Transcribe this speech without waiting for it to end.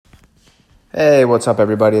Hey, what's up,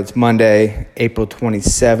 everybody? It's Monday, April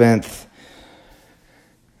 27th.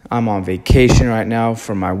 I'm on vacation right now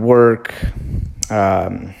from my work.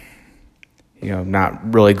 Not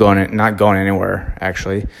going anywhere,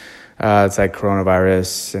 actually. It's like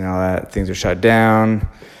coronavirus and all that. Things are shut down.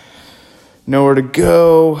 Nowhere to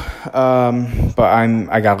go. But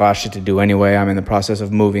I got a lot of shit to do anyway. I'm in the process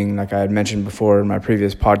of moving, like I had mentioned before in my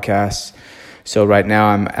previous podcasts. So right now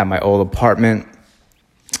I'm at my old apartment.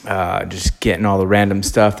 Just getting all the random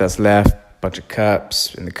stuff that's left, bunch of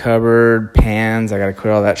cups in the cupboard, pans, I gotta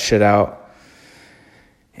clear all that shit out,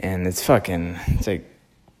 and it's like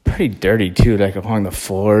pretty dirty too, like along the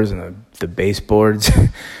floors and the baseboards.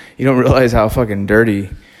 You don't realize how fucking dirty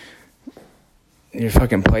your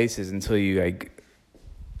fucking place is until you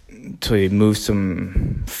move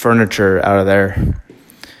some furniture out of there.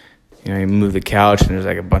 You move the couch and there's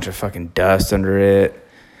like a bunch of fucking dust under it.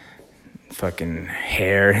 Fucking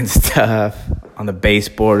hair and stuff on the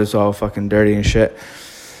baseboard is all fucking dirty and shit.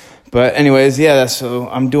 But anyways, yeah, so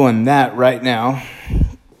I'm doing that right now.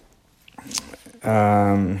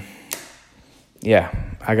 Yeah,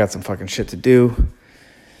 I got some fucking shit to do.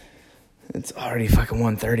 It's already fucking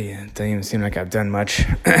 1:30 and it doesn't even seem like I've done much.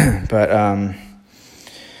 But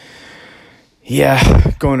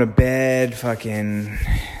yeah, going to bed fucking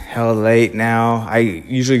hella late now. I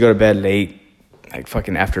usually go to bed late, like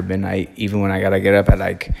fucking after midnight, even when I gotta get up at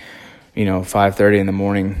 5:30 in the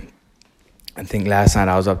morning. I think last night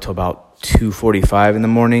I was up till about 2:45 in the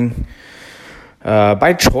morning.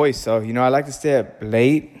 By choice, though. I like to stay up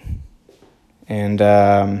late. And,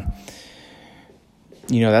 that's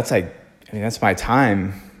my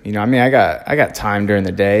time. I got time during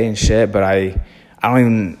the day and shit, but I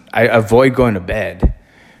avoid going to bed.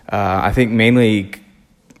 I think mainly,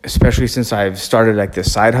 especially since I've started like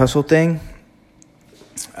this side hustle thing.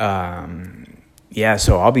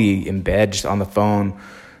 So I'll be in bed just on the phone,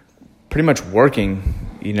 pretty much working,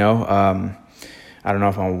 I don't know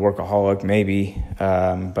if I'm a workaholic, maybe,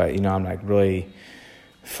 but, I'm like really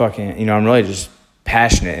fucking, I'm really just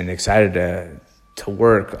passionate and excited to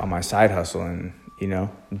work on my side hustle and,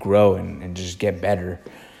 grow and just get better.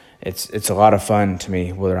 It's a lot of fun to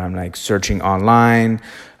me, whether I'm like searching online,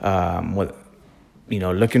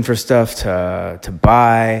 looking for stuff to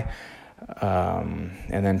buy,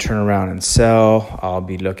 and then turn around and sell. I'll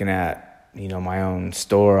be looking at, my own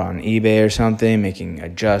store on eBay or something, making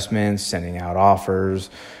adjustments, sending out offers,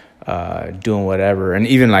 doing whatever. And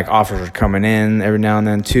even like offers are coming in every now and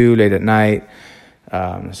then too, late at night.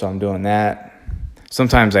 So I'm doing that.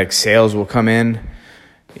 Sometimes like sales will come in,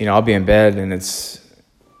 I'll be in bed and it's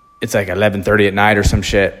like 11:30 at night or some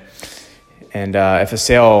shit. And, if a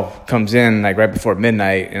sale comes in like right before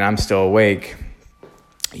midnight and I'm still awake,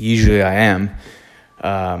 usually I am,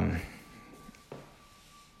 I'll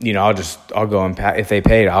go and pack. If they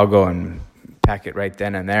paid, I'll go and pack it right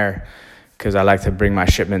then and there, because I like to bring my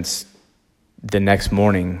shipments the next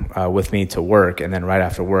morning with me to work, and then right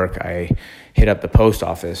after work I hit up the post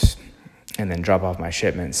office and then drop off my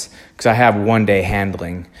shipments, because I have 1 day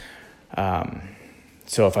handling.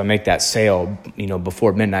 So if I make that sale,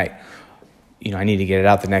 before midnight, I need to get it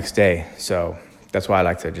out the next day. So that's why I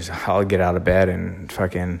like to I'll get out of bed and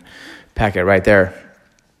fucking pack it right there.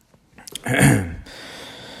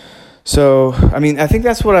 So, I think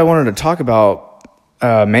that's what I wanted to talk about,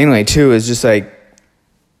 mainly too, is just like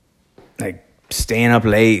staying up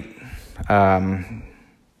late,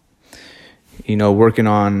 working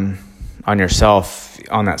on yourself,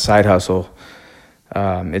 on that side hustle.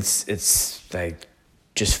 It's like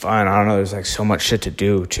just fun. I don't know. There's like so much shit to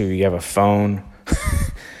do too. You have a phone.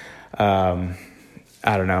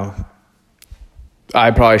 I don't know. I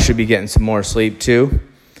probably should be getting some more sleep too.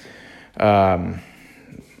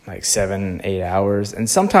 Like 7-8 hours. And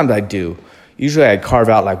sometimes I do. Usually I carve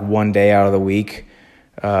out like 1 day out of the week.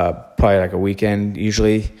 Probably like a weekend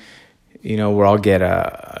usually, where I'll get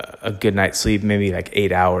a good night's sleep, maybe like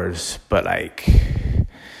 8 hours. But like,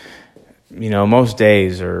 most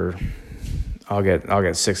days I'll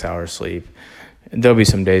get 6 hours sleep. And there'll be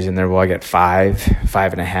some days in there where I get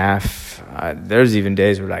 5.5. There's even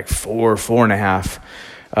days where like 4.5.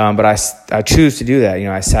 But I choose to do that.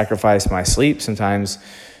 I sacrifice my sleep sometimes.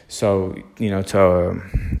 So, to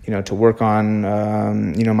work on,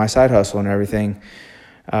 my side hustle and everything.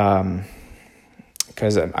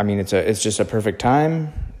 Cause it's just a perfect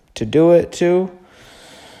time to do it too.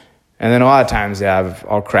 And then a lot of times,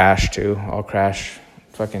 I'll crash too. I'll crash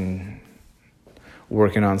fucking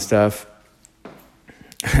working on stuff.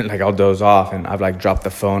 Like I'll doze off and I've like dropped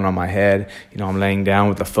the phone on my head. I'm laying down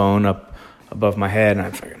with the phone up above my head and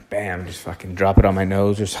I fucking bam, just fucking drop it on my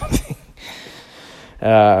nose or something.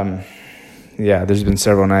 Yeah, there's been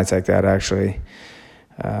several nights like that, actually.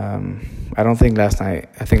 I don't think last night.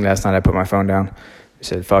 I think last night I put my phone down. I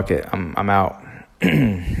said, fuck it, I'm out.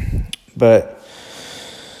 But,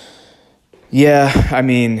 yeah, I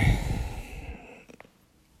mean,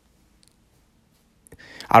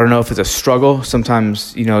 I don't know if it's a struggle.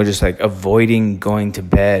 Sometimes, just like avoiding going to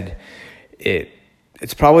bed,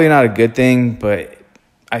 it's probably not a good thing, but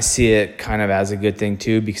I see it kind of as a good thing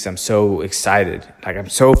too, because I'm so excited. Like, I'm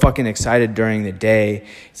so fucking excited during the day.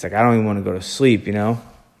 It's like I don't even want to go to sleep,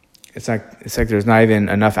 It's like there's not even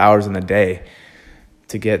enough hours in the day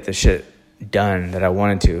to get the shit done that I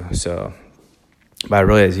wanted to. So, but I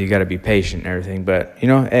realize you got to be patient and everything. But,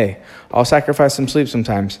 hey, I'll sacrifice some sleep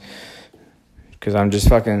sometimes because I'm just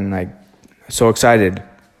fucking like so excited,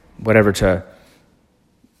 whatever, to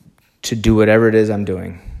do whatever it is I'm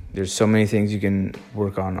doing. There's so many things you can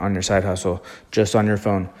work on your side hustle, just on your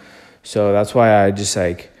phone. So that's why I just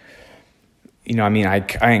like,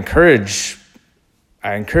 I encourage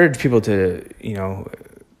people to,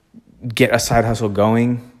 get a side hustle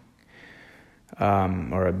going,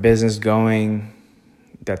 or a business going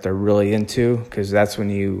that they're really into, because that's when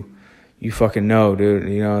you fucking know, dude.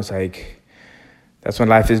 It's like that's when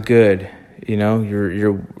life is good.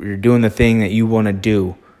 You're doing the thing that you want to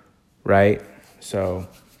do, right? So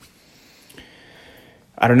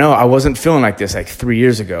I don't know. I wasn't feeling like this like 3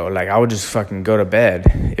 years ago. Like, I would just fucking go to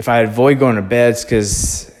bed. If I avoid going to bed,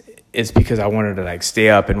 it's because I wanted to like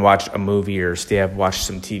stay up and watch a movie or stay up, watch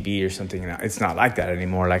some TV or something. And it's not like that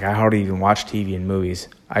anymore. Like, I hardly even watch TV and movies.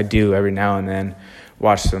 I do every now and then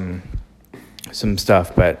watch some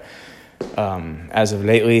stuff. But as of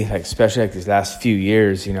lately, like especially like these last few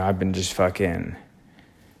years, I've been just fucking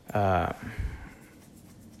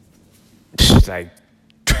just like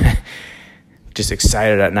just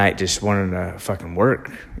excited at night, just wanting to fucking work,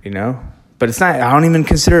 But it's not, I don't even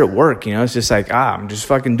consider it work, It's just like, I'm just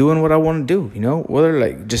fucking doing what I want to do, Whether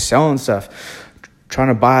like just selling stuff, trying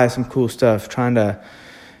to buy some cool stuff, trying to,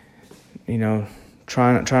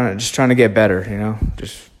 trying to get better,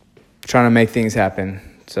 just trying to make things happen.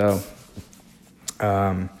 So,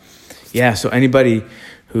 yeah, so anybody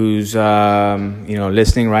who's,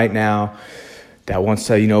 listening right now that wants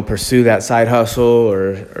to, pursue that side hustle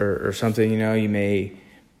or something, you may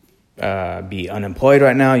be unemployed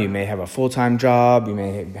right now. You may have a full-time job. You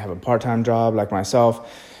may have a part-time job like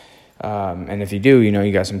myself. And if you do,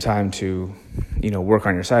 you got some time to, work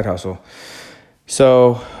on your side hustle.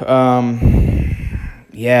 So,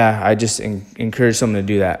 yeah, I just encourage someone to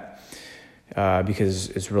do that because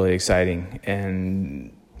it's really exciting.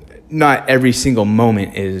 And not every single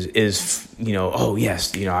moment is oh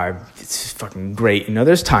yes, it's fucking great.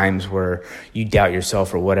 There's times where you doubt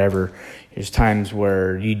yourself or whatever. There's times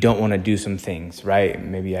where you don't want to do some things, right?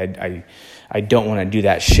 Maybe I don't want to do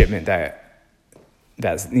that shipment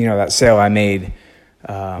that sale I made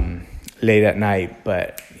late at night,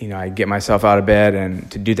 but I get myself out of bed and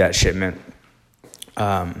to do that shipment.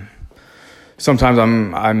 Sometimes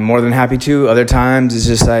I'm more than happy to. Other times it's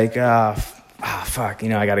just like fuck,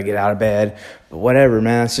 I got to get out of bed. But whatever,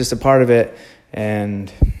 man, it's just a part of it.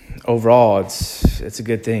 And overall, it's a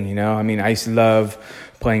good thing, I used to love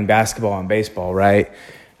playing basketball and baseball, right?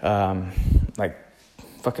 Like,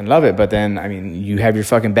 fucking love it. But then, you have your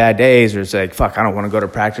fucking bad days where it's like, fuck, I don't want to go to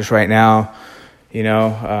practice right now.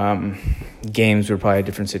 Games were probably a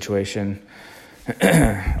different situation.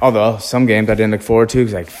 Although some games I didn't look forward to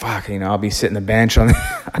because like, fuck, I'll be sitting the bench on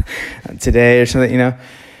today or something,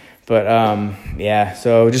 But, yeah,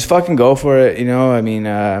 so just fucking go for it,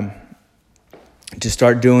 just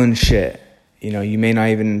start doing shit. You may not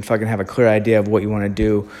even fucking have a clear idea of what you want to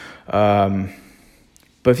do.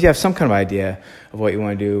 But if you have some kind of idea of what you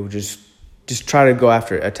want to do, just try to go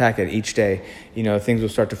after it, attack it each day. Things will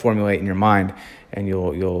start to formulate in your mind and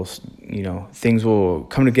you'll things will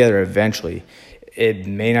come together eventually. It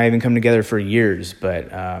may not even come together for years,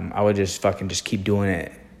 but, I would just keep doing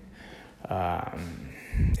it.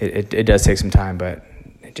 It does take some time, but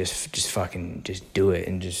just fucking do it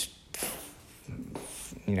and just,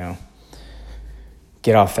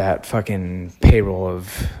 get off that fucking payroll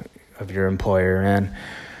of your employer, man.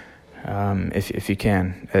 If you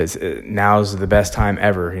can, now's the best time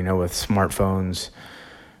ever, with smartphones.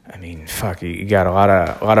 Fuck, you got a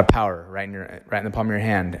lot of power right in the palm of your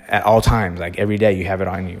hand at all times. Like every day you have it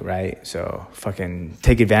on you, right? So fucking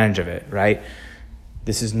take advantage of it, right?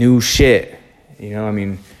 This is new shit.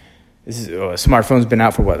 This is smartphone's been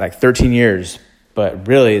out for what, like 13 years, but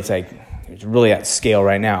really it's really at scale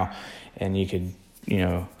right now, and you could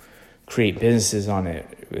create businesses on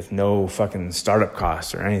it with no fucking startup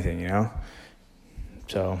costs or anything,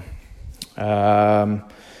 So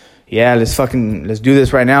yeah, let's do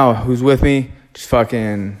this right now. Who's with me?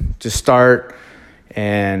 Just start,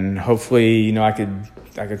 and hopefully, I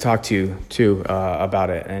could talk to you too about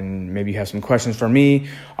it, and maybe you have some questions for me.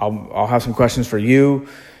 I'll have some questions for you,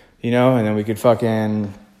 and then we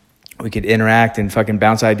could interact and fucking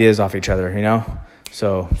bounce ideas off each other,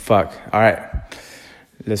 So all right,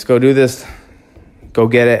 let's go do this. Go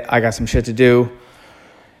get it. I got some shit to do,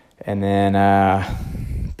 and then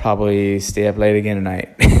probably stay up late again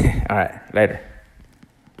tonight. All right, later.